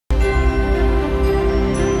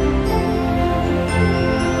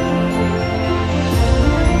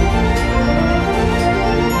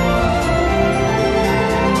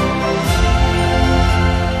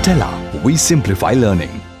we simplify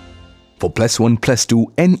learning. For +1, +2,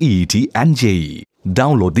 NEET and JEE,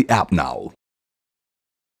 download the app now.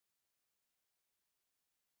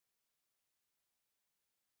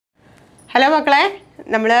 Hello മക്കളെ,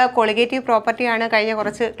 നമ്മൾ colligative പ്രോപ്പർട്ടിയാണ് കഴിഞ്ഞ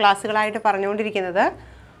കുറച്ച് ക്ലാസ്സുകളായിട്ട് പറഞ്ഞുകൊണ്ടിരിക്കുന്നത്.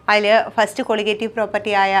 അതിൽ first colligative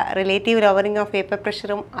പ്രോപ്പർട്ടിയായ relative lowering of vapour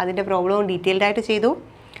പ്രഷറും അതിൻ്റെ പ്രോബ്ലവും ഡീറ്റെയിൽഡ് ആയിട്ട് ചെയ്തു.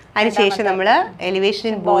 അതിനുശേഷം നമ്മൾ എലിവേഷൻ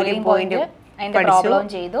ഇൻ ബോയിലിംഗ് പോയിന്റ്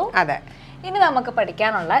ചെയ്തു. അതെ, ഇനി നമുക്ക്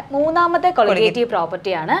പഠിക്കാനുള്ള മൂന്നാമത്തെ കൊളിഗേറ്റീവ്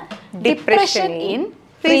പ്രോപ്പർട്ടിയാണ് ഡിപ്രഷൻ ഇൻ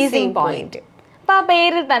ഫ്രീസിംഗ് പോയിന്റ്. അപ്പൊ ആ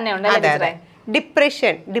പേരിൽ തന്നെ ഉണ്ട്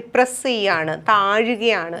ഡിപ്രഷൻ, ഡിപ്രസ് ചെയ്യാണ്,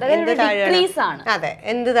 താഴുകയാണ്. അതെ,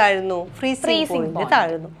 എന്ത് താഴുന്നു? Freezing point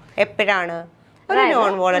താഴുന്നു. എപ്പോഴാണ്? ഒരു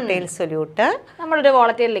നോൺ വോളറ്റൈൽ സൊല്യൂട്ട് നമ്മളൊരു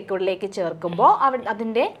വോളറ്റൈൽ ലിക്വിഡിലേക്ക് ചേർക്കുമ്പോൾ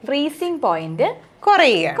അതിന്റെ ഫ്രീസിംഗ് പോയിന്റ്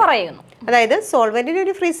കുറയുന്നു. അതായത് സോൾവെന്റിന്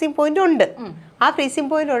ഒരു ഫ്രീസിംഗ് പോയിന്റ് ഉണ്ട്. ആ ഫ്രീസിംഗ്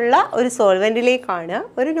പോയിന്റ് ഉള്ള ഒരു സോൾവെന്റിലേക്കാണ്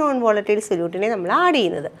ഒരു നോൺ വോളറ്റൈൽ സൊല്യൂട്ടിനെ നമ്മൾ ആഡ്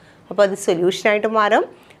ചെയ്യുന്നത്. അപ്പോൾ അത് സൊല്യൂഷനായിട്ട് മാറും.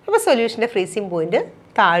 അപ്പോൾ സൊല്യൂഷന്റെ ഫ്രീസിംഗ് പോയിന്റ്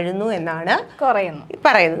താഴുന്നു എന്നാണ്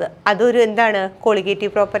പറയുന്നത്. അതൊരു എന്താണ്?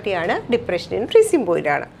 കൊളിഗേറ്റീവ് പ്രോപ്പർട്ടിയാണ്. ഡിപ്രഷൻ ഇൻ ഫ്രീസിംഗ്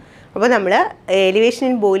പോയിന്റ് ആണ്. അപ്പോൾ നമ്മൾ എലിവേഷൻ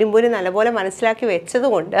ഇൻ ബോയിലിംഗ് പോയിന്റ് നല്ലപോലെ മനസ്സിലാക്കി വെച്ചത്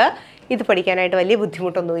കൊണ്ട് ഇത് പഠിക്കാനായിട്ട് വലിയ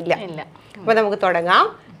ബുദ്ധിമുട്ടൊന്നുമില്ല. അപ്പോൾ നമുക്ക് തുടങ്ങാം.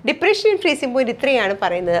 ഡിപ്രഷൻ ഇൻ ഫ്രീസിംഗ് പോയിന്റ് ഇത്രയാണ്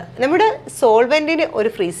പറയുന്നത്. നമ്മുടെ സോൾവെന്റിന് ഒരു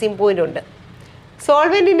ഫ്രീസിംഗ് പോയിന്റ് ഉണ്ട്.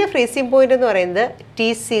 സോൾവെന്റിന്റെ ഫ്രീസിംഗ് പോയിന്റ് എന്ന് പറയുന്നത്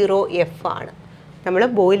T0F ആണ്. നമ്മൾ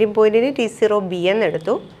ബോയിലിംഗ് പോയിന്റിന് T0B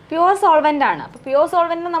എന്നെടുത്തു. പ്യുവർ സോൾവെന്റ് ആണ്. അപ്പോൾ പ്യുവർ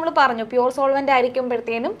സോൾവെന്റ് നമ്മൾ പറഞ്ഞു, പ്യുവർ സോൾവെന്റ്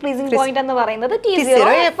ആയിരിക്കുമ്പോഴത്തേനും ഫ്രീസിംഗ് പോയിന്റ് എന്ന് പറയുന്നത്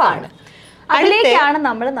T0F ആണ്. അതിലേക്കാണ്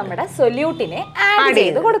നമ്മൾ നമ്മുടെ സൊല്യൂട്ടിനെ ആഡ്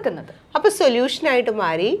ചെയ്ത് കൊടുക്കുന്നത്. അപ്പോൾ സൊല്യൂഷനായിട്ട്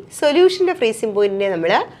മാറി സൊല്യൂഷന്റെ ഫ്രീസിംഗ് പോയിന്റിനെ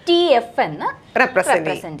നമ്മൾ TF എന്ന്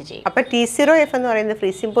റെപ്രസെന്റ് ചെയ്യും. അപ്പോൾ T0F എന്ന് പറയുന്നത്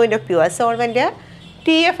freezing point of pure solvent,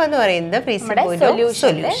 TF എന്ന് പറയുന്നത് ഫ്രീസിംഗ് പോയിന്റ് ഓഫ്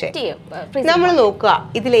സൊല്യൂഷൻ. നമ്മൾ നോക്കുക,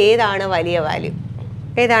 ഇതിൽ ഏതാണ് വലിയ വാല്യൂ?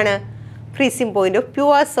 ഏതാണ്? Freezing point of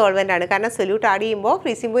pure solvent ആണ്. കാരണം സൊല്യൂട്ട് ആഡ് ചെയ്യുമ്പോൾ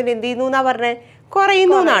ഫ്രീസിംഗ് പോയിന്റ് എന്ത് ചെയ്യുന്നു എന്നാണ് പറഞ്ഞത്?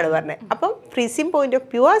 കുറയുന്നു എന്നാണ് പറഞ്ഞത്. അപ്പം freezing point of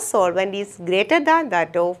pure solvent is greater than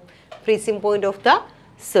that of freezing point of the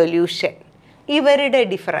solution. ഇവരുടെ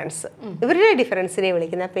ഡിഫറൻസിനെ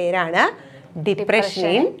വിളിക്കുന്ന പേരാണ് ഡിപ്രഷൻ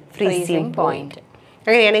ഇൻ ഫ്രീസിംഗ് പോയിന്റ്.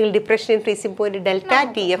 അങ്ങനെയാണെങ്കിൽ depression in freezing point delta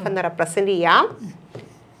TF എന്ന് റെപ്രസെന്റ് ചെയ്യാം.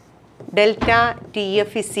 Delta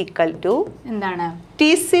TF is equal to എന്താണ്?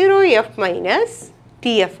 T0F minus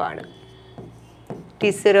TF ആണ്.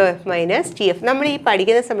 T0F minus TF. നമ്മൾ ഈ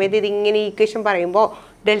പഠിക്കുന്ന സമയത്ത് ഇതിങ്ങനെ ഈക്വേഷൻ പറയുമ്പോൾ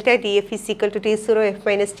delta TF is equal to T0F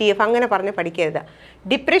minus TF അങ്ങനെ പറഞ്ഞ് പഠിക്കരുത്.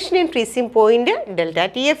 Depression in freezing point delta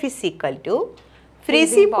TF is equal to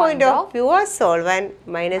freezing point of pure solvent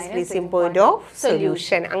minus freezing point of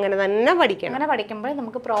solution. അങ്ങനെ തന്നെ പഠിക്കണം. അങ്ങനെ പഠിക്കുമ്പോൾ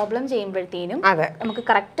നമുക്ക് പ്രോബ്ലം ചെയ്യുമ്പോഴത്തേനും നമുക്ക്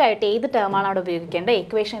കറക്റ്റ് ആയിട്ട് ഏത് ടേമാണ് അവിടെ ഉപയോഗിക്കേണ്ട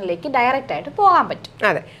ഇക്വേഷനിലേക്ക് ഡയറക്റ്റ് ആയിട്ട് പോകാൻ പറ്റും.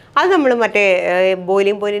 അതെ, അത് നമ്മൾ മറ്റേ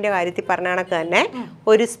ബോയിലിംഗ് പോയിന്റിന്റെ കാര്യത്തിൽ പറഞ്ഞ കണക്ക് തന്നെ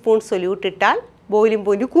ഒരു സ്പൂൺ സൊല്യൂട്ട് ഇട്ടാൽ ബോയിലിംഗ്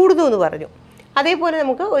പോയിന്റ് കൂടുന്നു എന്ന് പറഞ്ഞു. അതേപോലെ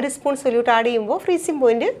നമുക്ക് ഒരു സ്പൂൺ സൊല്യൂട്ട് ആഡ് ചെയ്യുമ്പോൾ ഫ്രീസിംഗ്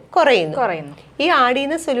പോയിന്റ് കുറയുന്നു. ഈ ആഡ്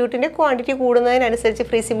ചെയ്യുന്ന സൊല്യൂട്ടിന്റെ ക്വാണ്ടിറ്റി കൂടുന്നതിനനുസരിച്ച്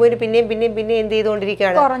ഫ്രീസിംഗ് പോയിന്റ് പിന്നെയും എന്ത്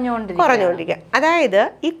ചെയ്തുകൊണ്ടിരിക്കുകയാണ്? കുറഞ്ഞുകൊണ്ടിരിക്കുക. അതായത്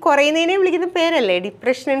ഈ കുറയുന്നതിനെ വിളിക്കുന്ന പേരല്ലേ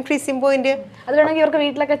ഡിപ്രഷൻ ഇൻ ഫ്രീസിംഗ് പോയിന്റ്. അത് വേണമെങ്കിൽ ഇവർക്ക്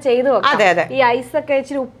വീട്ടിലൊക്കെ ചെയ്തു നോക്കാം. അതെ, ഈ ഐസ് ഒക്കെ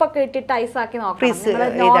ഇച്ചിരി ഉപ്പൊക്കെ ഇട്ടിട്ട് ഐസ് ആക്കി നോക്കാം.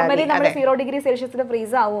 നോർമലി നമ്മൾ 0 ഡിഗ്രി സെൽഷ്യസിൽ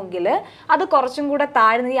ഫ്രീസ് ആവുമെങ്കിൽ അത് കുറച്ചും കൂടെ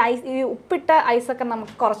താഴ്ന്ന ഈ ഉപ്പിട്ട ഐസ് ഒക്കെ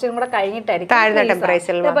നമുക്ക് കുറച്ചും കൂടെ കഴിഞ്ഞിട്ടായിരിക്കും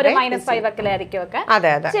 -5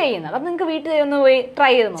 ഒക്കെ ചെയ്യുന്നത്. അത് നിങ്ങൾക്ക് വീട്ടിൽ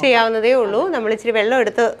ട്രൈ ചെയ്യാവുന്നതേ ഉള്ളൂ. നമ്മൾ ഇച്ചിരി വെള്ളം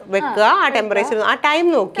എടുത്ത് വെക്കുക, ആ ടെമ്പറേച്ചർ ആ ടൈം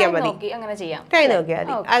നോക്കിയാൽ മതി. ടൈം നോക്കിയാൽ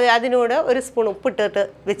മതി. അതിനോട് ഒരു സ്പൂൺ ഉപ്പിട്ടിട്ട്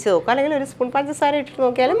വെച്ച് നോക്കുക, അല്ലെങ്കിൽ ഒരു സ്പൂൺ പഞ്ചസാര ഇട്ടിട്ട്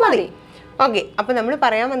നോക്കിയാലും മതി. ഓക്കെ, അപ്പോൾ നമ്മൾ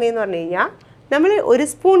പറയാൻ വന്നതെന്ന് പറഞ്ഞു കഴിഞ്ഞാൽ നമ്മൾ ഒരു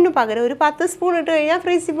സ്പൂണിന് പകരം ഒരു 10 സ്പൂൺ ഇട്ട് കഴിഞ്ഞാൽ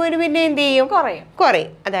ഫ്രീസിംഗ് പോയിന്റ് പിന്നെ എന്ത് ചെയ്യും?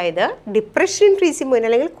 കുറയും. അതായത് ഡിപ്രഷൻ ഫ്രീസിംഗ് പോയിന്റ്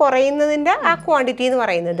അല്ലെങ്കിൽ കുറയുന്നതിൻ്റെ ആ ക്വാണ്ടിറ്റി എന്ന്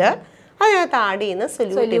പറയുന്നത് അതിനകത്ത് ആഡ് ചെയ്യുന്ന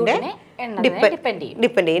സൊല്യൂട്ടിന്റെ ഡിപ്പെൻഡ്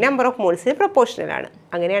ചെയ്യും, നമ്പർ ഓഫ് മോൾസിന് പ്രൊപ്പോർഷണൽ ആണ്.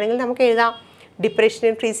 അങ്ങനെയാണെങ്കിൽ നമുക്ക് എഴുതാം depression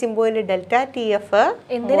in freezing point delta TF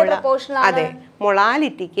അതെ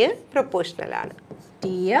മൊളാലിറ്റിക്ക് പ്രൊപ്പോർഷണൽ ആണ്.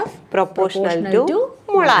 TF proportional to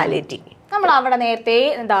molality. നമ്മൾ അവിടെ നേരത്തെ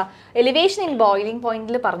എലിവേഷൻ ഇൻ ബോയിലിംഗ്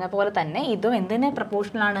പോയിന്റിൽ പറഞ്ഞ പോലെ തന്നെ ഇതും എന്തിന്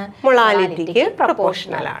പ്രൊപ്പോർഷണൽ ആണ്? മൊളാലിറ്റിക്ക്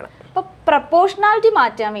പ്രൊപ്പോർഷണൽ ആണ്. അപ്പോൾ പ്രൊപ്പോർഷണാലിറ്റി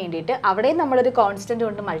മാറ്റാൻ വേണ്ടിയിട്ട് അവിടെയും നമ്മളൊരു കോൺസ്റ്റന്റ്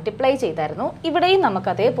കൊണ്ട് മൾട്ടിപ്ലൈ ചെയ്തായിരുന്നു. ഇവിടെയും നമുക്ക്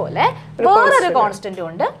അതേപോലെ വേറൊരു കോൺസ്റ്റന്റ്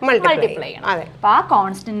കൊണ്ട് മൾട്ടിപ്ലൈ ചെയ്യണം. അപ്പോൾ ആ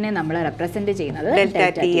കോൺസ്റ്റന്റിനെ നമ്മൾ റെപ്രസെന്റ് ചെയ്യുന്നത്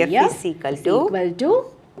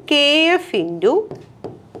KF into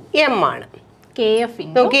M ആണ്.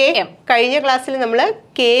 കഴിഞ്ഞ ക്ലാസ്സിൽ നമ്മൾ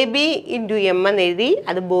KB into M എന്ന് എഴുതി.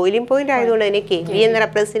 അത് ബോയിലിംഗ് പോയിന്റ് ആയതുകൊണ്ട് തന്നെ KB എന്ന്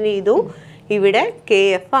റെപ്രസെന്റ് ചെയ്തു. ഇവിടെ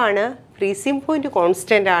KF ആണ്, ഫ്രീസിംഗ് പോയിന്റ്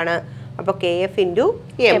കോൺസ്റ്റന്റ് ആണ്. അപ്പോൾ KF into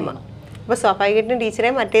M. അപ്പോൾ സ്വാഭാവികമായിട്ടും ടീച്ചറെ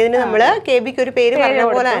മറ്റേതിന് നമ്മൾ KBക്ക് ഒരു പേര് പറഞ്ഞ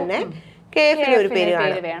പോലെ തന്നെ KFന് ഒരു പേര്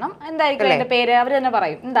വേണം. എന്തായിരിക്കും അതിന്റെ പേര്? അവർ തന്നെ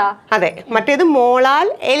പറയും. എന്താ? അതെ, മറ്റേത് മോളാൽ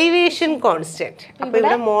എലിവേഷൻ കോൺസ്റ്റന്റ്. അപ്പോൾ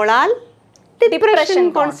ഇവിടെ മോളാൽ ഡിപ്രഷൻ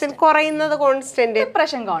കോൺസ്റ്റന്റ്, കുറയുന്നത് കോൺസ്റ്റന്റ്.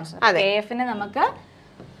 ഡിപ്രഷൻ കോൺസ്റ്റന്റ് കെഎഫിനെ നമുക്ക്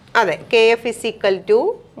അതെ KF is equal to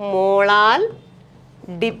molal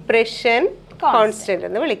depression constant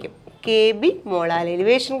എന്ന് വിളിക്കും. K B molal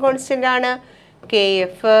elevation constant ആണ്, K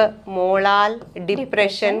F molal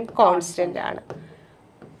depression constant ആണ്.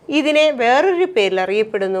 ഇതിനെ വേറൊരു പേരിൽ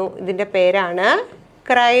അറിയപ്പെടുന്നു. ഇതിൻ്റെ പേരാണ്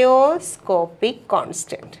ക്രയോസ്കോപ്പിക്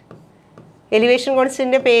കോൺസ്റ്റന്റ്. എലിവേഷൻ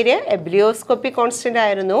കോൺസ്റ്റന്റിന്റെ പേര് എബ്ലിയോസ്കോപ്പിക് കോൺസ്റ്റന്റ്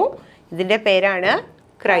ആയിരുന്നു. ഇതിൻ്റെ പേരാണ്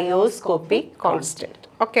ക്രയോസ്കോപ്പിക് കോൺസ്റ്റന്റ്.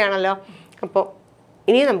 ഓക്കെ ആണല്ലോ. അപ്പോൾ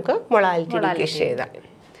ഇനി നമുക്ക് മൊളാലിറ്റി ഇക്വേഷൻ എഴുതാം.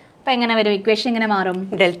 അപ്പോൾ എങ്ങനെ വരും ഇക്വേഷൻ? എങ്ങനെ മാറും?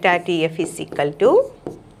 Delta T F is equal to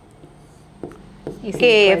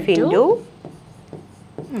K F into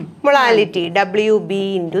molality W B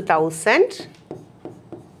into 1000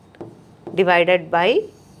 divided by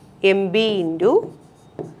M B into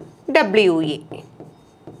W A.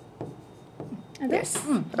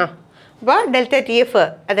 അപ്പോൾ ഡെൽറ്റ ടി എഫ്,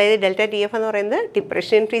 അതായത് ഡെൽറ്റ ടി എഫ് എന്ന് പറയുന്നത്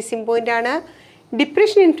ഡിപ്രഷൻ ഇൻ ഫ്രീസിംഗ് പോയിന്റ് ആണ്.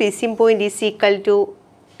 Depression in freezing point is equal to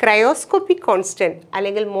cryoscopic constant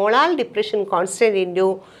അല്ലെങ്കിൽ molal depression constant into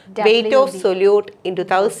weight of solute into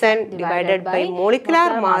 1000 divided by molecular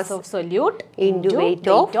mass of solute into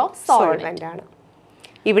weight of solvent ആണ്.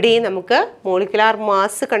 ഇവിടെയും നമുക്ക് molecular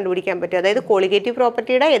mass കണ്ടുപിടിക്കാൻ പറ്റും. അതായത് colligative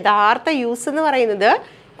പ്രോപ്പർട്ടിയുടെ യഥാർത്ഥ യൂസ് എന്ന് പറയുന്നത്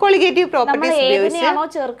കോളിഗേറ്റീവ് പ്രോപ്പർട്ടീസ്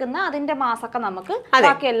ചേർക്കുന്ന അതിന്റെ മാസൊക്കെ നമുക്ക്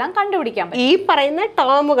ബാക്കിയെല്ലാം കണ്ടുപിടിക്കാൻ പറ്റും. ഈ പറയുന്ന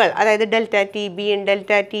ടേമുകൾ, അതായത് ഡെൽറ്റ ടി ബിയും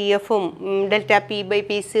ഡെൽറ്റ ടി എഫും ഡെൽറ്റ പി ബൈ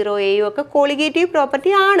പി 0 എയും ഒക്കെ കോളിഗേറ്റീവ്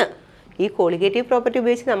പ്രോപ്പർട്ടി ആണ്. ഈ കോളിഗേറ്റീവ് പ്രോപ്പർട്ടി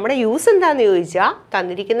ഉപയോഗിച്ച് നമ്മുടെ യൂസ് എന്താണെന്ന് ചോദിച്ചാൽ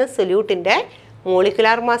തന്നിരിക്കുന്ന സൊല്യൂട്ടിന്റെ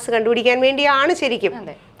മോളിക്കുലാർ മാസ് കണ്ടുപിടിക്കാൻ വേണ്ടിയാണ് ശരിക്കും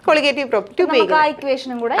കോളിഗേറ്റീവ് പ്രോപ്പർട്ടി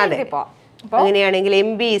ഉപയോഗിക്കുന്നത്. അങ്ങനെയാണെങ്കിൽ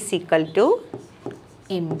M B is equal to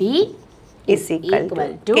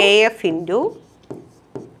K F into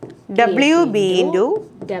WB into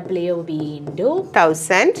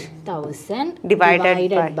 1000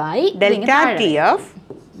 divided by delta TF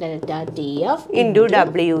into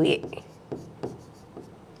WA.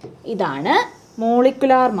 ഇതാണ്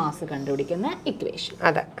മോളിക്കുലാർ മാസ് കണ്ടുപിടിക്കുന്ന ഇക്വേഷൻ.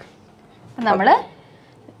 അതെ, നമ്മൾ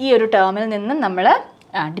ഈ ഒരു ടേമിൽ നിന്ന് നമ്മൾ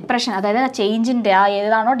ഡിപ്രഷൻ, അതായത് ചേഞ്ചിൻ്റെ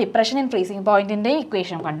ഏതാണോ ഡിപ്രഷൻ ഇൻ ഫ്രീസിംഗ് പോയിന്റിൻ്റെ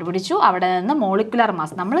ഇക്വേഷൻ കണ്ടുപിടിച്ചു. അവിടെ നിന്ന് മോളിക്കുലാർ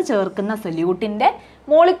മാസ്, നമ്മൾ ചേർക്കുന്ന സൊല്യൂട്ടിൻ്റെ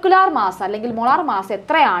മോളിക്കുലാർ മാസ് അല്ലെങ്കിൽ മോളാർ മാസ്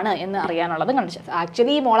എത്രയാണ് എന്ന് അറിയാനുള്ളത് കണ്ടുപിടിച്ചു.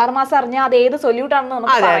 ആക്ച്വലി ഈ മോളാർ മാസ് അറിഞ്ഞാൽ അത് ഏത് സൊല്യൂട്ട് ആണെന്ന്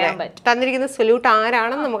നമുക്ക് പറയാൻ പറ്റും. തന്നിരിക്കുന്ന സൊല്യൂട്ട്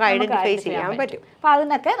ആരാണെന്ന് നമുക്ക് ഐഡന്റിഫൈ ചെയ്യാൻ പറ്റും. അപ്പോൾ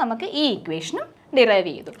അതിനൊക്കെ നമുക്ക് ഈ ഇക്വേഷനും ഡിറൈവ്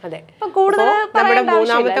ചെയ്തു. അതെ, നമ്മുടെ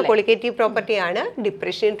മൂന്നാമത്തെ ക്വാളിറ്റേറ്റീവ് പ്രോപ്പർട്ടിയാണ്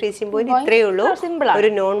ഡിപ്രഷൻ ഇൻ ഫ്രീസിംഗ് പോയിന്റ്. ഇത്രയേ ഉള്ളൂ. ഒരു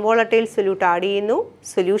നോൺ വോളറ്റൈൽ സൊല്യൂട്ട് ആഡ് ചെയ്യുന്നു,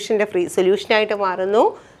 സൊല്യൂഷനായിട്ട് മാറുന്നു,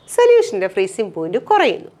 സൊല്യൂഷന്റെ ഫ്രീസിംഗ് പോയിന്റ്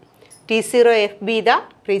കുറയുന്നു. T0FB the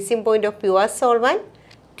freezing point of pure solvent,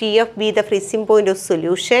 TFB the freezing point of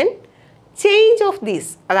solution. Change of this,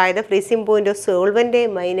 അതായത് freezing point of solvent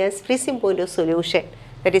minus freezing point of solution,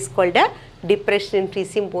 that is called a depression in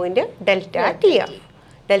freezing point delta TF.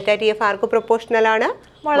 Delta TF arc proportional ആണ്?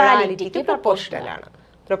 മൊളാലിറ്റിക്ക് proportional ആണ്.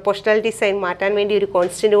 Proportionality sign മാറ്റാൻ വേണ്ടി ഒരു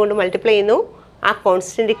constant കൊണ്ട് multiply ചെയ്യുന്നു. ആ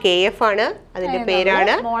constant KF ആണ്. അതിന്റെ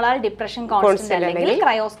പേരാണ് മോളാർ ഡിപ്രഷൻ കോൺസ്റ്റന്റ് അല്ലെങ്കിൽ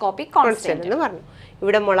ക്രയോസ്കോപ്പിക് കോൺസ്റ്റന്റ് എന്ന് പറഞ്ഞു.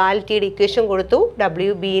 ഇവിടെ മൊളാലിറ്റിയുടെ ഇക്വേഷൻ കൊടുത്തു,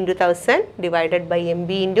 WB × 1000 divided by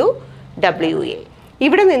MB × WA.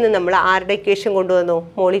 ഇവിടെ നിന്ന് നമ്മൾ ആരുടെ ഇക്വേഷൻ കൊണ്ടുവന്നു?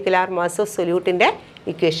 മോളിക്കുലാർ മാസ് ഓഫ് സൊല്യൂട്ടിൻ്റെ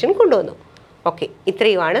ഇക്വേഷൻ കൊണ്ടുവന്നു. ഓക്കെ,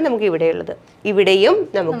 ഇത്രയുമാണ് നമുക്ക് ഇവിടെയുള്ളത്. ഇവിടെയും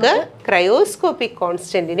നമുക്ക് ക്രയോസ്കോപ്പിക്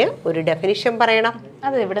കോൺസ്റ്റന്റിന് ഒരു ഡെഫിനിഷൻ പറയണം.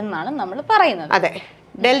 അത് ഇവിടെ നിന്നാണ് നമ്മൾ പറയുന്നത്. അതെ,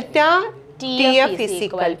 ഡെൽറ്റ TF =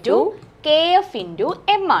 KF ×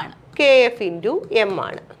 M ആണ്. KF × M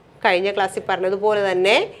ആണ്. കഴിഞ്ഞ ക്ലാസ്സിൽ പറഞ്ഞതുപോലെ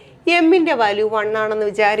തന്നെ എമ്മിൻ്റെ വാല്യൂ 1 ആണെന്ന്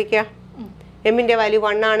വിചാരിക്കുക. എമ്മിൻ്റെ വാല്യൂ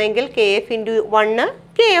 1 ആണെങ്കിൽ KF × 1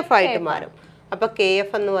 KF ആയിട്ട് മാറും. അപ്പോൾ KF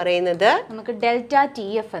എന്ന് പറയുന്നത് നമുക്ക് ഡെൽറ്റ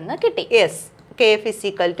TF എന്ന് കിട്ടി. Yes, KF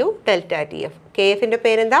 = delta TF. KFിൻ്റെ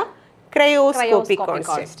പേരെന്താ? Cryoscopic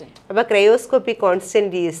constant. അപ്പോൾ cryoscopic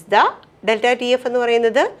constant is the delta TF എന്ന്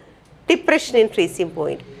പറയുന്നത് ഡിപ്രഷൻ ഇൻ ഫ്രീസിംഗ്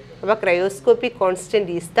പോയിന്റ്. അപ്പോൾ cryoscopic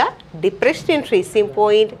constant is the depression in freezing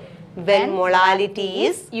point when molality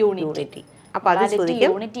is unity. അപ്പോൾ അത്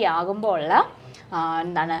ചോദിക്കും, യൂണിറ്റി ആകുമ്പോൾ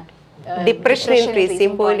എന്താണ് depression in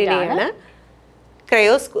freezing പോയിന്റിനെയാണ്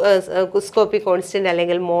cryoscopic constant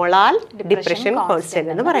അല്ലെങ്കിൽ മോളാൽ ഡിപ്രഷൻ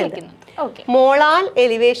കോൺസ്റ്റന്റ് എന്ന് പറയുന്നത്. മോളാൽ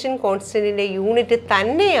എലിവേഷൻ കോൺസ്റ്റന്റിന്റെ യൂണിറ്റ്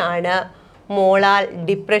തന്നെയാണ് molal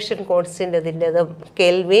depression constant. അതിൻ്റെതും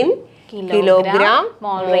kelvin, kilogram,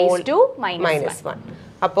 -1.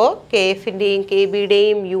 അപ്പോൾ KFിൻ്റെയും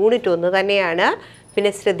KBയുടെയും യൂണിറ്റ് ഒന്ന് തന്നെയാണ്.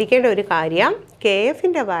 പിന്നെ ശ്രദ്ധിക്കേണ്ട ഒരു കാര്യം,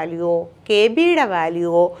 KFിൻ്റെ വാല്യൂവോ KBയുടെ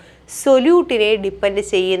വാല്യൂവോ സൊല്യൂട്ടിനെ ഡിപ്പെൻഡ്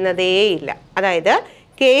ചെയ്യുന്നതേയില്ല. അതായത്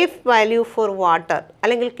KF വാല്യൂ ഫോർ വാട്ടർ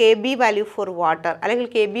അല്ലെങ്കിൽ KB വാല്യൂ ഫോർ വാട്ടർ അല്ലെങ്കിൽ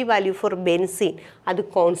KB വാല്യൂ ഫോർ ബെൻസീൻ അത്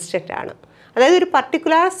കോൺസ്റ്റൻ്റ് ആണ്. അതായത് ഒരു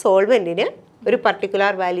പർട്ടിക്കുലർ സോൾവെൻറ്റിന് ഒരു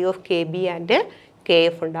particular value of KB and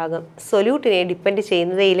KF ഉണ്ടാകും. സൊല്യൂട്ടിനെ ഡിപ്പെൻഡ്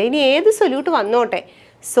ചെയ്യുന്നതേ ഇല്ല. ഇനി ഏത് സൊല്യൂട്ട് വന്നോട്ടെ,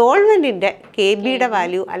 സോൾവെന്റിന്റെ KBയുടെ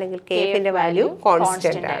വാല്യൂ അല്ലെങ്കിൽ KFന്റെ വാല്യൂ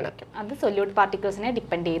കോൺസ്റ്റന്റ് ആണ്. അത് സൊല്യൂട്ട് പാർട്ടിക്കിൾസിനെ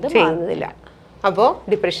ഡിപ്പെൻഡ് ചെയ്ത് ചെയ്യുന്നില്ല. അപ്പോൾ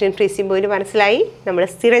ഡിപ്രഷൻ ഫ്രീസിംഗ് പോയിന്റ് മനസ്സിലായി. നമ്മൾ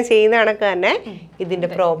സ്ഥിരം ചെയ്യുന്ന കണക്ക് തന്നെ ഇതിന്റെ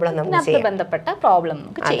പ്രോബ്ലം നമുക്ക് ചെയ്യാം. ബന്ധപ്പെട്ട പ്രോബ്ലം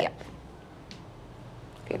നമുക്ക് ചെയ്യാം.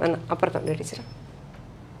 അപ്പുറത്തുണ്ട് ടീച്ചർ.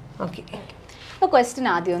 ഓക്കെ, അപ്പോൾ ക്വസ്റ്റ്യൻ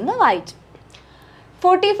ആദ്യം ഒന്ന് വായിച്ചു.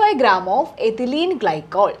 45 gram of ethylene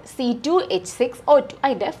glycol C2H6O2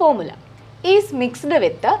 അതിൻ്റെ formula is mixed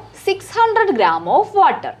with 600 gram of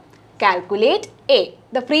water. Calculate A,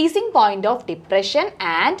 the freezing point of depression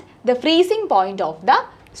and the freezing point of the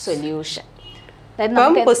solution.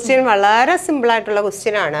 ഇപ്പം ക്വസ്റ്റ്യൻ വളരെ simple ആയിട്ടുള്ള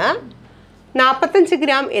question ആണ്. 45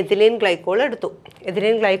 gram ethylene glycol എടുത്തു.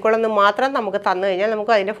 Ethylene glycol എന്ന് മാത്രം നമുക്ക് തന്നു കഴിഞ്ഞാൽ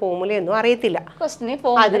നമുക്ക് അതിന്റെ ഫോർമുലയൊന്നും അറിയത്തില്ല.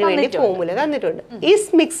 അതിനുവേണ്ടി ഫോർമുല തന്നിട്ടുണ്ട്. ഈസ്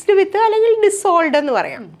മിക്സ്ഡ് വിത്ത് അല്ലെങ്കിൽ ഡിസോൾഡ് എന്ന്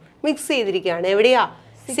പറയാം. മിക്സ് ചെയ്തിരിക്കുകയാണ്. എവിടെയാ?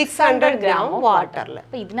 600 gram വാട്ടറിൽ.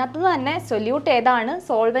 ഇതിനകത്ത് തന്നെ സൊല്യൂട്ട് ഏതാണ്,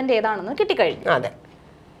 സോൾവെന്റ് ഏതാണെന്ന് കിട്ടിക്കഴിഞ്ഞു. അതെ.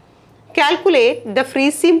 Calculate the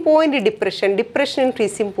freezing point depression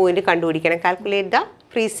freezing point കണ്ടുപിടിക്കണം. Calculate the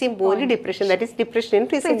freezing point depression, that is depression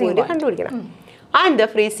freezing point കണ്ടുപിടിക്കണം. And the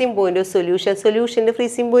freezing point of solution, സൊല്യൂഷൻ്റെ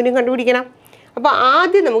freezing പോയിന്റും കണ്ടുപിടിക്കണം. അപ്പോൾ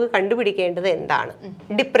ആദ്യം നമുക്ക് കണ്ടുപിടിക്കേണ്ടത് എന്താണ്?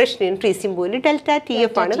 Depression in freezing point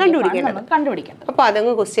ΔTF ആണ് കണ്ടുപിടിക്കേണ്ടത്. അപ്പോൾ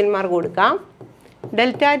അതങ്ങ് ക്വസ്റ്റ്യൻ മാർക്ക് കൊടുക്കാം.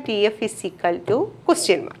 ΔTF is equal to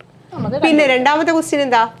question mark. പിന്നെ രണ്ടാമത്തെ ക്വസ്റ്റ്യൻ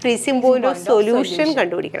എന്താ? ഫ്രീസിംഗ് പോയിന്റ് ഓഫ് സൊല്യൂഷൻ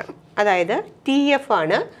കണ്ടുപിടിക്കണം. അതായത് TF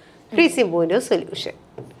ആണ് ഫ്രീസിംഗ് പോയിന്റ് ഓഫ് സൊല്യൂഷൻ.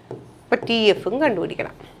 അപ്പോൾ TFും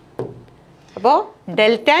കണ്ടുപിടിക്കണം. അപ്പോൾ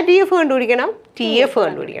ΔTF കണ്ടുപിടിക്കണം, TF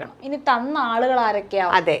കണ്ടുപിടിക്കണം. ഇനി തന്ന ആളുകൾ ആരൊക്കെയാ?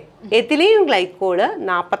 അതെ, ethylene glycol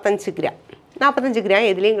 45 gram. 45 gram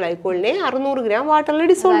ethylene ഗ്ലൈക്കോളിനെ 600 gram വാട്ടറിൽ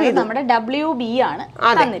ഡിസോൾവ് ചെയ്തു. നമ്മുടെ WB ആണ്.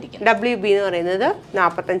 അതെ, WB എന്ന് പറയുന്നത്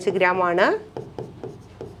 45 gram ആണ്.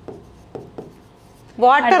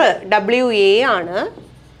 വാട്ടർ WA ആണ്,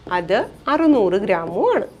 അത് 600 gram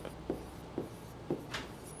ആണ്.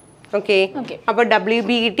 ഓക്കെ, അപ്പൊ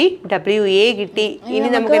WB കിട്ടി, WA കിട്ടി. ഇനി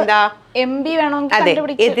നമുക്ക് എന്താ? MB വേണമെങ്കിൽ അതെ,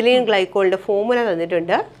 എഥിലീൻ ഗ്ലൈക്കോളിന്റെ ഫോർമുല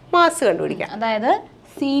തന്നിട്ടുണ്ട്. മാസ് കണ്ടുപിടിക്കാം. അതായത്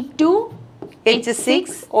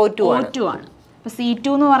C2H6O2 ആണ്. അപ്പൊ C2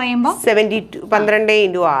 എന്ന് പറയുമ്പോൾ 72 12 ×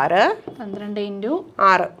 6 12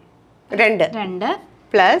 × 6 2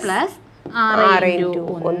 പ്ലസ് 6 ×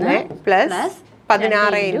 1 പ്ലസ് 16 ×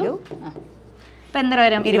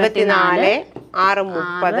 24 6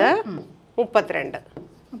 30 32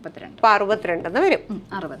 62 എന്ന് വരും.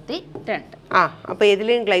 62. അപ്പൊ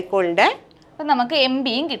എഥിലീൻ ഗ്ലൈക്കോളിന്റെ നമുക്ക്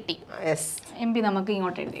MBയും കിട്ടി. MB നമുക്ക്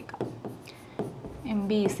ഇങ്ങോട്ട് എഴുതിയേക്കാം.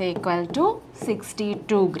 MB is equal to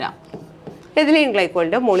 62 gram. Ethylene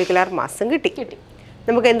ഗ്ലൈക്കോളിന്റെ molecular മാസും കിട്ടി.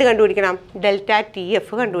 നമുക്ക് എന്ത് കണ്ടുപിടിക്കണം? ΔTF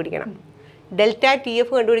കണ്ടുപിടിക്കണം. ΔTF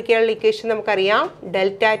കണ്ടുപിടിക്കാനുള്ള ഇക്വേഷൻ നമുക്കറിയാം.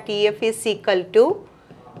 ΔTF is equal to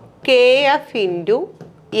KF into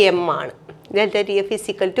M ആണ്. ΔTF is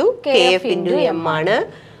equal to KF into M ആണ്.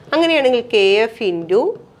 അങ്ങനെയാണെങ്കിൽ KF into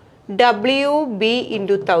WB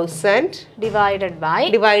into 1000 divided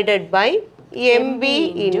by MB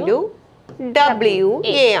into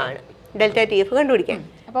WA ആണ്. ΔTF കണ്ടുപിടിക്കാൻ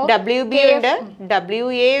WB ഉണ്ട്,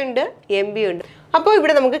 WA ഉണ്ട്, MB ഉണ്ട്. അപ്പോൾ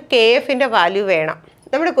ഇവിടെ നമുക്ക് KFന്റെ വാല്യൂ വേണം.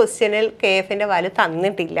 നമ്മുടെ ക്വസ്റ്റ്യനിൽ KFന്റെ വാല്യൂ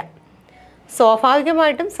തന്നിട്ടില്ല.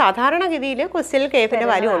 സ്വാഭാവികമായിട്ടും സാധാരണഗതിയിൽ ക്വസ്റ്റ്യനിൽ KFന്റെ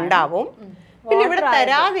വാല്യൂ ഉണ്ടാവും. പിന്നെ ഇവിടെ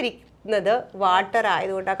തരാതിരിക്കുന്നത് വാട്ടർ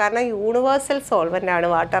ആയതുകൊണ്ടാണ്. കാരണം യൂണിവേഴ്സൽ സോൾവെന്റ് ആണ്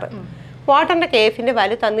വാട്ടർ. വാട്ടറിന്റെ KFന്റെ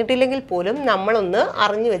വാല്യൂ തന്നിട്ടില്ലെങ്കിൽ പോലും നമ്മളൊന്ന്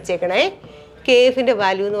അറിഞ്ഞു വെച്ചേക്കണേ. KFന്റെ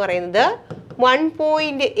വാല്യൂ എന്ന് പറയുന്നത്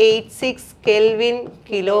 1.86 കെൽവിൻ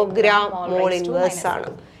കിലോഗ്രാം മോൾ ഇൻവേഴ്സ് ആണ്.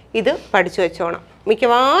 ഇത് പഠിച്ചു വെച്ചോണം.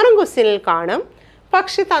 മിക്കവാറും ക്വസ്റ്റ്യനിൽ കാണും.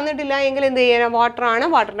 പക്ഷെ തന്നിട്ടില്ല എങ്കിൽ എന്ത് ചെയ്യാനാണ്? വാട്ടറാണ്.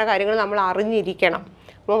 വാട്ടറിൻ്റെ കാര്യങ്ങൾ നമ്മൾ അറിഞ്ഞിരിക്കണം.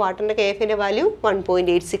 അപ്പോൾ വാട്ടറിൻ്റെ KFന്റെ വാല്യൂ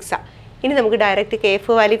 1.86 ആണ്. ഇനി നമുക്ക് direct KF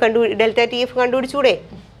value ΔTF കണ്ടുപിടിച്ചൂടെ?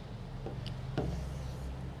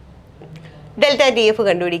 ΔTF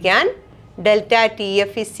കണ്ടുപിടിക്കാൻ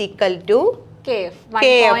ΔTF is equal to KF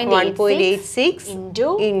 1.86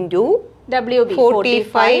 into WB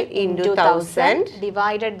 45 into 1000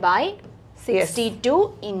 divided by 62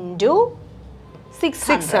 into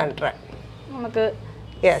 600. നമുക്ക്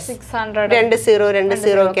 600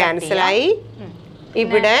 20 ക്യാൻസൽ ആയി.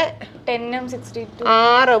 ഇവിടെ 10ഉം 62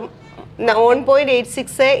 6ഉം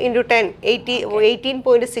 1.86 into 10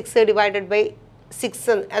 18.6 divided by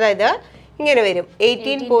 6 അതായത് ഇങ്ങനെ വരും.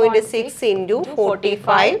 18.6 into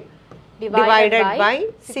 45 divided by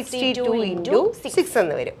 62 into 6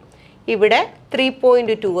 എന്ന് വരും. ഇവിടെ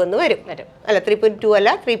 3.2 എന്ന് വരും. അല്ല 3.2 അല്ല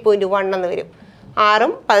 3.1 എന്ന് വരും.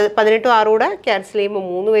 6ഉം 18ഉം 6 കൂടെ ക്യാൻസൽ ചെയ്യുമ്പോൾ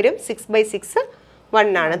 3 വരും. 6/6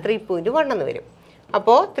 1 ആണ്. 3.1 എന്ന് വരും.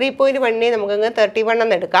 അപ്പോൾ 3.1നെ നമുക്കങ്ങ് 31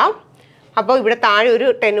 എന്ന് എടുക്കാം. അപ്പോൾ ഇവിടെ താഴെ ഒരു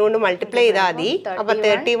 10 കൊണ്ട് മൾട്ടിപ്ലൈ ചെയ്താൽ മതി. അപ്പോൾ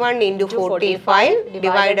 31 × 45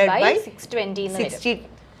 ഡിവൈഡഡ് ബൈ 62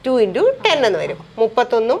 × 10 എന്ന് വരും.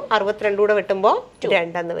 31ഉം 62 കൂടെ വെട്ടുമ്പോൾ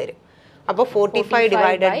 2 എന്ന് വരും. അപ്പോൾ 45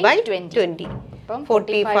 ഡിവൈഡഡ് ബൈ 20.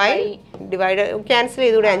 45 ഡിവൈഡ് ക്യാൻസൽ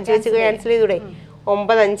ചെയ്തൂടെ, 5 വെച്ച് ക്യാൻസൽ ചെയ്തൂടെ. 9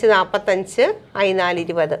 5 45 I 4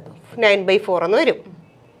 20 9/4 എന്ന് വരും.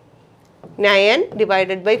 9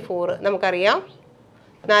 ഡിവൈഡഡ് ബൈ 4 നമുക്കറിയാം.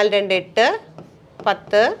 4 2 8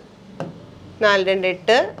 10 4 2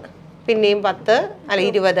 8 പിന്നെയും 10 അല്ല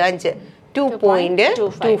 20 5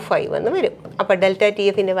 2.25 എന്ന് വരും. അപ്പോൾ ഡെൽറ്റ ടി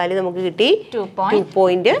എഫിൻ്റെ വാല്യൂ നമുക്ക് കിട്ടി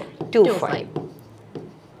 2.25.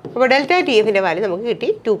 അപ്പോൾ ഡെൽറ്റ ടി എഫിൻ്റെ വാല്യൂ നമുക്ക് കിട്ടി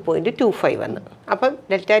 2.25 എന്ന്. അപ്പം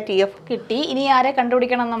ഡെൽറ്റ ടി എഫ് കിട്ടി. ഇനി ആരെ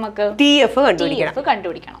കണ്ടുപിടിക്കണം? നമുക്ക് ടി എഫ്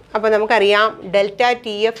കണ്ടുപിടിക്കണം. അപ്പോൾ നമുക്കറിയാം delta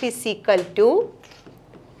T F is equal to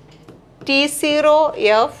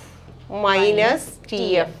T0F minus T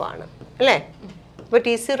F ആണ് അല്ലേ? അപ്പോൾ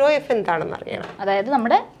T0F എന്താണെന്ന് അറിയണം. അതായത്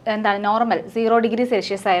നമ്മുടെ എന്താണ് നോർമൽ 0 ഡിഗ്രി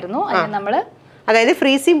സെൽഷ്യസ് ആയിരുന്നു. അതിന് നമ്മൾ അതായത്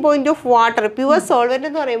freezing point of water, pure solvent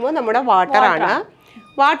എന്ന് പറയുമ്പോൾ നമ്മുടെ വാട്ടർ ആണ്.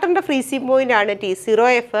 വാട്ടറിന്റെ ഫ്രീസിംഗ് പോയിന്റ് ആണ്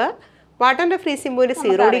T0F. വാട്ടറിന്റെ freezing point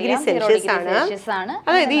 0 degree Celsius ആണ്.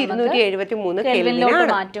 അതായത് 273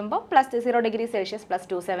 കെൽവിനാണ്. മാറ്റുമ്പോൾ പ്ലസ് 0 ഡിഗ്രി സെൽഷ്യസ് പ്ലസ്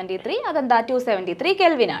 273 അതെന്താ 273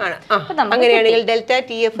 കെൽവിനാണ്. അങ്ങനെയാണെങ്കിൽ ഡെൽറ്റ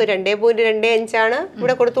ടി എഫ് 2.25 ആണ്.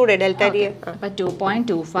 ഇവിടെ കൊടുത്തൂടെ delta T F?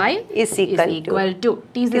 2.25 is equal to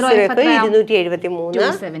T0F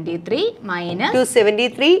 273 minus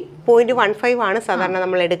 273.15 ആണ് സാധാരണ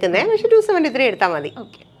നമ്മൾ എടുക്കുന്നത്. പക്ഷെ 273 എടുത്താൽ മതി.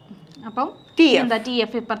 അപ്പം എന്താ ടി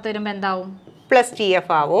എഫ് ഇപ്പുറത്ത് വരുമ്പോൾ എന്താവും? പ്ലസ് ടി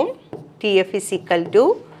എഫ് ആവും. T F is equal to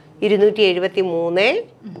 273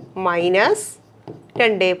 minus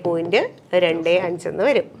 2.25 എന്ന്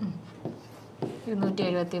വരും.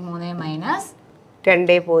 273 മൈനസ്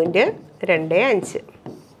 2.25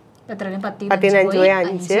 എത്രയാണ്? 15 പോയ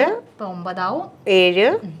 5 9 ആവും. 7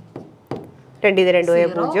 2 പോയ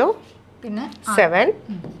 0 പിന്നെ 7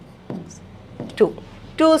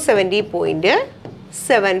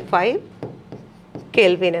 270.75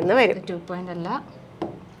 കെൽവിൻ എന്ന് വരും. 2 പോയിന്റ് അല്ല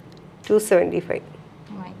 275.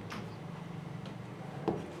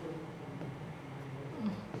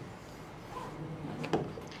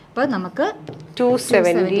 അപ്പോൾ നമുക്ക്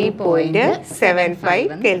 270.75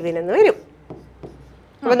 കെൽവിൻ എന്ന് വരും.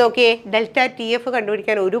 അപ്പോൾ നോക്കിയേ, ഡെൽറ്റ ടി എഫ്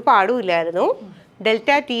കണ്ടുപിടിക്കാൻ ഒരു പാടും ഇല്ലായിരുന്നു. ഡെൽറ്റ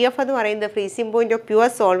ടി എഫ് എന്ന് പറയുന്നത് freezing point of pure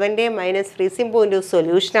solvent minus freezing point of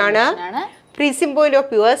solution ആണ്. Freezing point of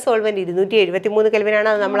pure solvent 273 kelvin ആണ്.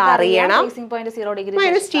 അത് നമ്മൾ അറിയണം.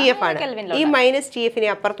 മൈനസ് ടി എഫ് ആണ്. ഈ മൈനസ് ടി എഫിനെ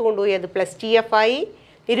അപ്പുറത്ത് കൊണ്ടുപോയി അത് പ്ലസ് ടി എഫ് ആയി.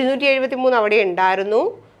 273 അവിടെ ഉണ്ടായിരുന്നു.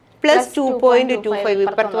 പ്ലസ് 2.25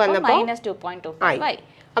 ഇപ്പുറത്ത് വന്നപ്പോൾ ആയി.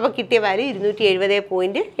 അപ്പോൾ കിട്ടിയ വാല്യൂ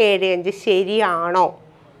 270.75. ശരിയാണോ?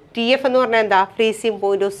 ടി എഫ് എന്ന് പറഞ്ഞാൽ എന്താ? Freezing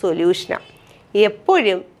point of സൊല്യൂഷനാണ്.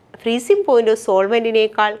 എപ്പോഴും ഫ്രീസിംഗ് പോയിന്റ് ഓഫ്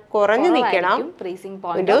സോൾവെന്റിനേക്കാൾ കുറഞ്ഞു നിൽക്കണം ഫ്രീസിംഗ്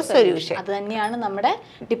പോയിന്റ് ഓഫ് സൊല്യൂഷൻ. അത് തന്നെയാണ് നമ്മുടെ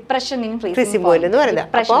ഡിപ്രഷൻ ഇൻ ഫ്രീസിംഗ് പോയിന്റ് എന്ന് പറയുന്നത്.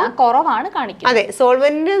 അപ്പോൾ കുറവാണ് കാണിക്കുന്നത്. അതെ,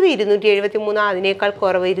 സോൾവെന്റിന്റെ 273, അതിനേക്കാൾ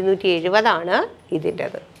കുറവ് 270 ആണ്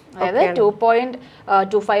ഇതിൻ്റെത്. അതായത്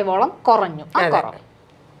 2.25ഓളം കുറഞ്ഞു.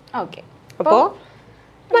 ഓക്കെ, അപ്പോൾ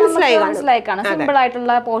മനസ്സിലായി കാണും. സിമ്പിൾ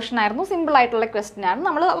ആയിട്ടുള്ള പോർഷൻ ആയിരുന്നു, സിമ്പിൾ ആയിട്ടുള്ള ക്വസ്റ്റ്യൻ ആണ്.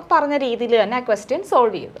 നമ്മൾ പറഞ്ഞ രീതിയിൽ തന്നെ ആ ക്വസ്റ്റ്യൻ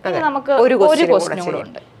സോൾവ് ചെയ്തു. നമുക്ക് ഒരു ക്വസ്റ്റ്യൻ കൂടെ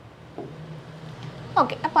ഉണ്ട്.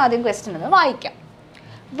 ഓക്കെ, അപ്പോൾ ആദ്യം ക്വസ്റ്റ്യൻ ഒന്ന് വായിക്കാം.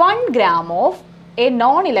 1 gram of a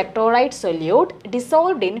non-electrolyte solute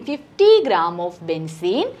dissolved in 50 gram of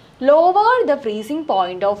benzene lowered the freezing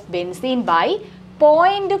point of benzene by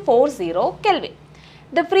 0.40 Kelvin.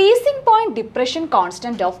 The freezing point depression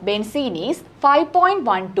constant of benzene is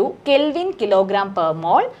 5.12 Kelvin kilogram per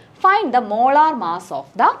mole. Find the molar mass of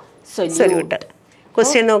the solute.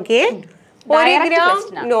 Question നോക്കിയേ. 1 gram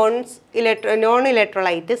non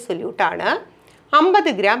electrolyte solute ആണ്.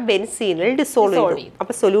 50 gram ബെൻസീനിൽ dissolve ചെയ്തു.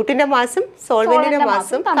 അപ്പോൾ സൊല്യൂട്ടിന്റെ മാസും സോൾവെന്റിന്റെ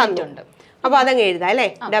മാസും തന്നിട്ടുണ്ട്. അപ്പോൾ അതങ്ങ് എഴുതാം അല്ലേ?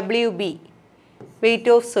 WB weight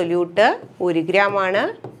of solute 1 gram ആണ്.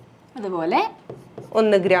 അതുപോലെ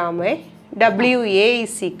 1 gram WA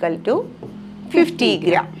is equal to 50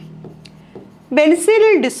 gram.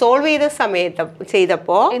 ബെൻസീനിൽ dissolve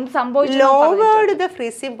ചെയ്തപ്പോൾ lowered the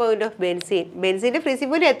freezing point of benzene. ബെൻസീന്റെ freezing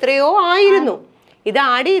point എത്രയോ ആയിരുന്നു. ഇത്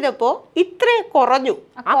ആഡ് ചെയ്തപ്പോൾ ഇത്ര കുറഞ്ഞു.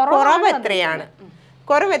 ആ കുറവ് എത്രയാണ്?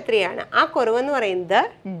 ആ കുറവെന്ന് പറയുന്നത്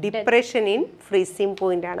ഡിപ്രഷൻ ഇൻ ഫ്രീസിംഗ്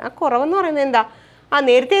പോയിന്റ് ആണ്. ആ കുറവെന്ന് പറയുന്നത് എന്താ? ആ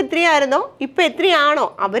നേരത്തെ എത്രയായിരുന്നോ ഇപ്പൊ എത്രയാണോ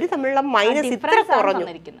അവർ തമ്മിലുള്ള മൈനസ് ഇത്ര കുറഞ്ഞു.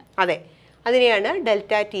 അതെ, അതിനെയാണ്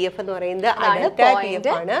ഡെൽറ്റ ടി എഫ് എന്ന് പറയുന്നത്. ഡെൽറ്റ ടി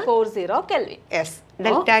എഫ് ആണ് 40 Kelvin. Yes,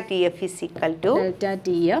 delta T F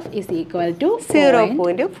is equal to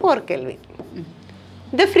 0.4 Kelvin.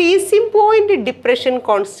 The freezing point depression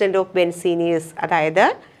constant of benzene is, അതായത്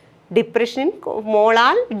ഡിപ്രഷൻ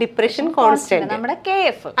മോളാർ ഡിപ്രഷൻ കോൺസ്റ്റന്റ് നമ്മുടെ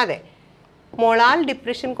KF. അതെ, മോളാർ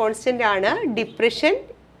ഡിപ്രഷൻ കോൺസ്റ്റന്റ് ആണ് depression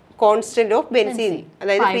constant of benzene,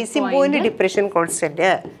 അതായത് freezing point depression constant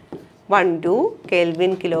 12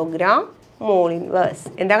 kelvin kilogram mole inverse.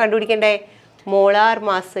 എന്താ കണ്ടുപിടിക്കണ്ടേ? Molar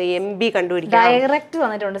mass MB കണ്ടുപിടിക്കണം. Direct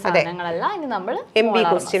വന്നിട്ടുണ്ട് സാധനങ്ങളല്ല, ഇനി നമ്മൾ MB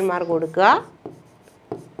ക്വസ്റ്റ്യൻ മാർക്ക് കൊടുക്കുക.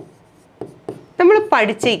 നമ്മൾ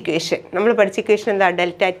പഠിച്ച ഇക്വേഷൻ എന്താ?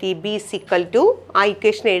 Delta T B equal to, ആ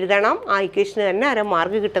ഇക്വേഷൻ എഴുതണം. ആ ഇക്വേഷന് തന്നെ അര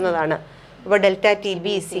മാർക്ക് കിട്ടുന്നതാണ്. അപ്പോൾ delta T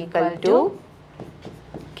B equal to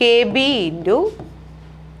KB into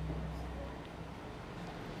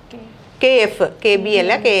KF, KB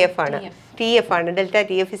അല്ല KF ആണ്, TF ആണ്. Delta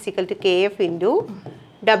TF is equal to KF into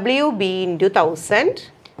WB into 1000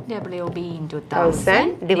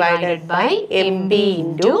 divided by MB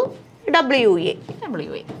into WA.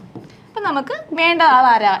 അപ്പോൾ നമുക്ക് വേണ്ട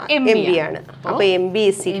ആരാ? MB ആണ്. അപ്പോൾ MB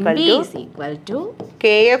equal to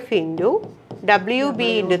KF into WB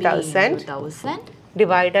into 1000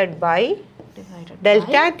 divided by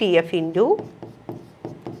delta TF into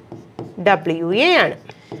WA ആണ്.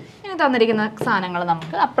 ഇനി തന്നിരിക്കുന്ന സാധനങ്ങൾ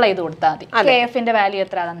നമുക്ക് അപ്ലൈ ചെയ്ത് കൊടുത്താൽ മതി. KFന്റെ വാല്യൂ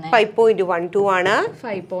എത്ര തന്നെ? 5.12 ആണ്.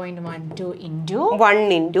 5.12 ഇൻറ്റു 1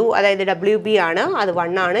 ഇൻറ്റു, അതായത് WB ആണ്, അത്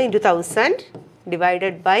 1 ആണ്, into 1000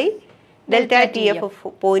 divided by delta TF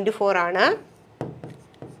 0.4 ആണ്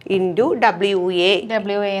ഇൻറ്റു WA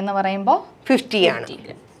എന്ന് പറയുമ്പോൾ 50 ആണ്.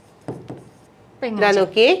 ഇതാ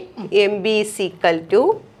നോക്കിയേ, MB ഈക്വൽ ടു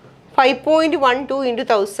 5.12 ഇൻറ്റു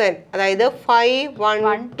 1000, അതായത്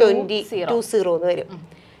 5120 എന്ന് വരും.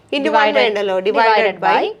 ഇൻറ്റു 1 വേണ്ടല്ലോ, ഡിവൈഡഡ്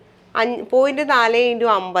ബൈ 0.4 ഇൻറ്റു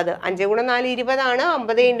 50, 5 ഗുണം 4 20 ആണ്,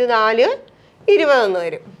 50 ഇൻറ്റു 4 20 എന്ന്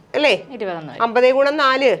വരും അല്ലേ? 50 ഗുണം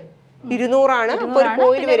 4 200 ആണ്. അപ്പോൾ ഒരു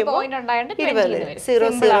പോയിന്റ് വരുമ്പോൾ 20 0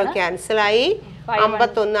 0 ക്യാൻസൽ ആയി.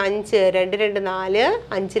 51 5 2 2 4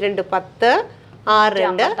 5 2 10 6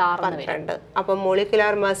 2 12. അപ്പം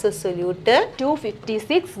മോളിക്കുലാർ മാസ് സൊല്യൂട്ട്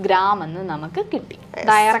 256 ഗ്രാം എന്ന് നമുക്ക് കിട്ടി.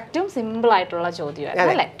 ഡയറക്റ്റും സിമ്പിൾ ആയിട്ടുള്ള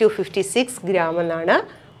ചോദ്യമാണ്. 256 ഗ്രാം എന്നാണ്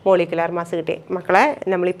മോളിക്കുലാർ മാസ് കിട്ടിയത്. മക്കളെ,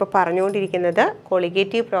 നമ്മളിപ്പോൾ പറഞ്ഞുകൊണ്ടിരിക്കുന്നത്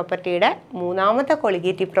കൊളിഗേറ്റീവ് പ്രോപ്പർട്ടിയുടെ മൂന്നാമത്തെ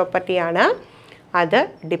കൊളിഗേറ്റീവ് പ്രോപ്പർട്ടിയാണ്. അത്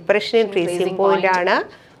ഡിപ്രഷൻ ഇൻ ഫ്രീസിംഗ് പോയിന്റ് ആണ്.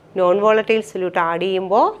 നോൺ വോളറ്റൈൽ സൊല്യൂട്ട് ആഡ്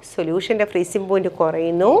ചെയ്യുമ്പോൾ സൊല്യൂഷൻ്റെ ഫ്രീസിംഗ് പോയിന്റ്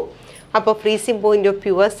കുറയുന്നു. അപ്പോൾ freezing point of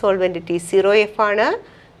pure solvent T0F ആണ്.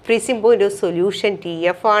 Freezing point of solution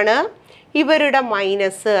TF ആണ്. ഇവരുടെ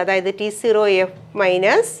മൈനസ്, അതായത് T0F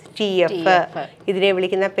മൈനസ് TF, ഇതിനെ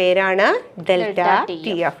വിളിക്കുന്ന പേരാണ് delta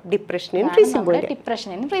TF, depression in freezing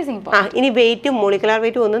point. ഇനി വെയിറ്റും മോളിക്കുലാർ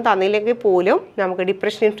വെയിറ്റും ഒന്നും തന്നില്ലെങ്കിൽ പോലും നമുക്ക്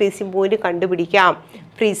ഡിപ്രഷൻ ഇൻ ഫ്രീസിംഗ് പോയിന്റ് കണ്ടുപിടിക്കാം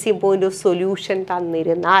ഫ്രീസിംഗ് പോയിന്റ് ഓഫ് സൊല്യൂഷൻ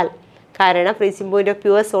തന്നിരുന്നാൽ. കാരണം freezing point of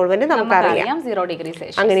pure solvent നമുക്കറിയാം. 0 ഡിഗ്രി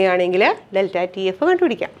സെൽഷ്യസ്. അങ്ങനെയാണെങ്കിൽ ഡെൽറ്റ TF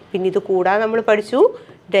കണ്ടുപിടിക്കാം. പിന്നെ ഇത് കൂടാതെ നമ്മൾ പഠിച്ചു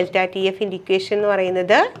ഡെൽറ്റ TFന്റെ ഇക്വേഷൻ എന്ന്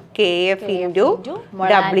പറയുന്നത് KF into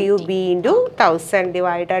WB into 1000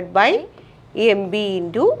 divided by MB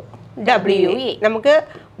into WA. നമുക്ക്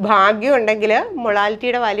ഭാഗ്യം ഉണ്ടെങ്കിൽ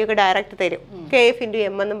മൊളാലിറ്റിയുടെ വാല്യൂ ഒക്കെ ഡയറക്റ്റ് തരും. KF ഇൻറ്റു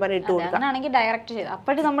M എന്നും പറഞ്ഞിട്ട് കൊടുക്കാം. ഡയറക്റ്റ് ചെയ്ത്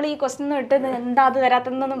അപ്പോഴും നമ്മൾ ഈ ക്വസ്റ്റ്യൻ ഇട്ട് എന്താ അത്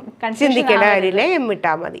വരാത്തൊന്നും ചിന്തിക്കേണ്ട കാര്യമില്ല, M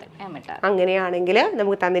ഇട്ടാൽ മതി. അങ്ങനെയാണെങ്കിൽ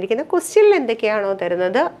നമുക്ക് തന്നിരിക്കുന്ന ക്വസ്റ്റ്യനിൽ എന്തൊക്കെയാണോ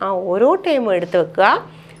തരുന്നത് ആ ഓരോ ടൈമും എടുത്ത് വെക്കുക.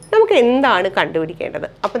 നമുക്ക് എന്താണ് കണ്ടുപിടിക്കേണ്ടത്?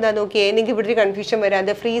 അപ്പം എന്താ നോക്കിയേ, എനിക്ക് ഇവിടെ കൺഫ്യൂഷൻ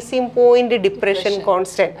വരാതെ ഫ്രീസിംഗ് പോയിന്റ് ഡിപ്രഷൻ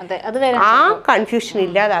കോൺസ്റ്റന്റ്, ആ കൺഫ്യൂഷൻ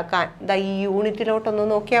ഇല്ലാതാക്കാൻ ഈ യൂണിറ്റിലോട്ടൊന്ന്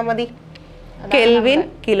നോക്കിയാൽ മതി. Kelvin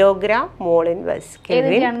kilogram mole inverse.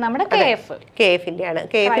 KFന്റെ ആണ്.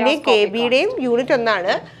 KFന്റെയും KBയുടെയും യൂണിറ്റ്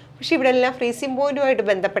ഒന്നാണ്. പക്ഷെ ഇവിടെ എല്ലാം ഫ്രീസിംഗ് പോയിന്റുമായിട്ട്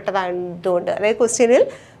ബന്ധപ്പെട്ടതായതുകൊണ്ട്, അതായത് ക്വസ്റ്റ്യനിൽ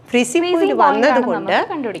ഫ്രീസിംഗ് പോയിന്റ് വന്നതുകൊണ്ട്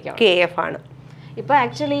KF ആണ്. ഇപ്പോൾ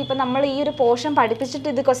ആക്ച്വലി ഇപ്പോൾ നമ്മൾ ഈ ഒരു പോർഷൻ പഠിപ്പിച്ചിട്ട്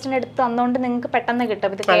ഇത് ക്വസ്റ്റ്യൻ എടുത്ത് തന്നുകൊണ്ട് നിങ്ങൾക്ക് പെട്ടെന്ന്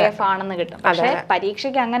കിട്ടും ഇത് KF ആണെന്ന് കിട്ടും. പക്ഷേ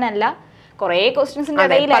പരീക്ഷയ്ക്ക് അങ്ങനെയല്ല, കുറേ ക്വസ്റ്റ്യൻസിന്റെ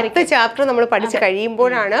ഇടയിലായിരിക്കും. 10 ചാപ്റ്റർ നമ്മൾ പഠിച്ച്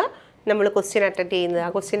കഴിയുമ്പോഴാണ് നമ്മൾ ക്വസ്റ്റ്യൻ അറ്റൻഡ് ചെയ്യുന്നത്. ആ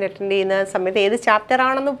ക്വസ്റ്റ്യൻ അറ്റൻഡ് ചെയ്യുന്ന സമയത്ത് ഏത് ചാപ്റ്റർ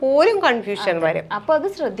ആണെന്ന് പോലും കൺഫ്യൂഷൻ വരും. അപ്പോൾ അത്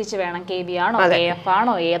ശ്രദ്ധിച്ച് വേണം. KB ആണോ KF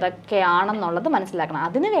ആണോ ഏതൊക്കെയാണെന്നുള്ളത് മനസ്സിലാക്കണം.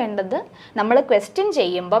 അതിന് വേണ്ടത് നമ്മൾ ക്വസ്റ്റ്യൻ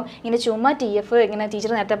ചെയ്യുമ്പം ഇങ്ങനെ ചുമ്മാ TF ഇങ്ങനെ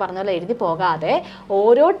ടീച്ചർ നേരത്തെ പറഞ്ഞ പോലെ എഴുതി പോകാതെ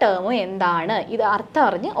ഓരോ ടേമും എന്താണ് ഇത് അർത്ഥം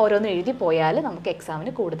അറിഞ്ഞ് ഓരോന്നും എഴുതി പോയാൽ നമുക്ക്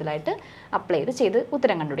എക്സാമിന് കൂടുതലായിട്ട് അപ്ലൈ ചെയ്ത്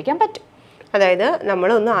ഉത്തരം കണ്ടുപിടിക്കാൻ പറ്റും. അതായത്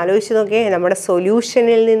നമ്മളൊന്ന് ആലോചിച്ച് നോക്കിയേ, നമ്മുടെ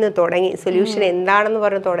സൊല്യൂഷനിൽ നിന്ന് തുടങ്ങി, സൊല്യൂഷൻ എന്താണെന്ന്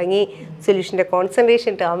പറഞ്ഞ് തുടങ്ങി, സൊല്യൂഷന്റെ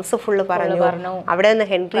കോൺസെൻട്രേഷൻ ടേംസ് ഫുള്ള് പറഞ്ഞു. അവിടെ നിന്ന്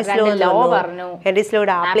ഹെൻറീസ് ലോ പറഞ്ഞു, ഹെൻറീസ്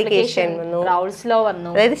ലോയുടെ ആപ്ലിക്കേഷൻ വന്നു,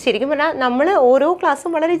 അതായത് ശരിക്കും പറഞ്ഞാൽ നമ്മൾ ഓരോ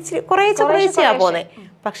ക്ലാസ്സും വളരെ കുറേശ്ശെയാ പോകുന്നത്.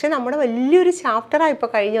 പക്ഷെ നമ്മുടെ വലിയൊരു ചാപ്റ്ററാണ് ഇപ്പോൾ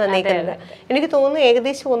കഴിഞ്ഞ് വന്നേക്കുന്നത്. എനിക്ക് തോന്നുന്നു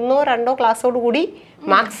ഏകദേശം 1 or 2 ക്ലാസ്സോട് കൂടി,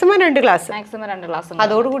 മാക്സിമം 2 ക്ലാസ്,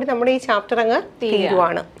 അതോടുകൂടി നമ്മുടെ ഈ ചാപ്റ്റർ അങ്ങ്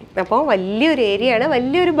തീരുവാണ്. അപ്പോൾ വലിയൊരു ഏരിയ ആണ്,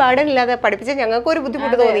 വലിയൊരു ബർഡൻ ഇല്ലാതെ പഠിപ്പിച്ച ഞങ്ങൾക്ക് ഒരു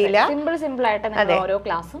ബുദ്ധിമുട്ട് തോന്നിയില്ല. സിമ്പിൾ ആയിട്ട് ഓരോ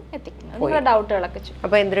ക്ലാസ്സും എത്തിക്കുന്നത്. ഡൗട്ടുകളൊക്കെ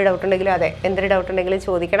അപ്പോൾ എന്തൊരു ഡൗട്ട് ഉണ്ടെങ്കിലും എന്തൊരു ഡൗട്ട് ഉണ്ടെങ്കിലും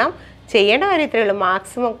ചോദിക്കണം. ചെയ്യേണ്ട കാര്യം ഇത്രയേ ഉള്ളൂ,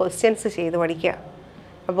 മാക്സിമം ക്വസ്റ്റ്യൻസ് ചെയ്ത് പഠിക്കുക.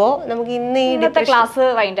 അപ്പോൾ നമുക്ക് ഇന്ന് ഈ ക്ലാസ്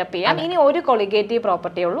വൈൻഡ് അപ്പ് ചെയ്യാം. ഇനി ഒരു കൊളിഗേറ്റീവ്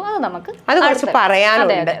പ്രോപ്പർട്ടി ഉള്ളൂ, അത് നമുക്ക്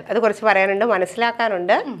കുറച്ച് പറയാനുണ്ട്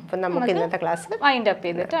മനസ്സിലാക്കാനുണ്ട്. അപ്പം നമുക്ക് ഇന്നത്തെ ക്ലാസ് വൈൻഡ് അപ്പ്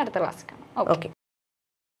ചെയ്തിട്ട് അടുത്ത ക്ലാസ് കാണാം. ഓക്കെ.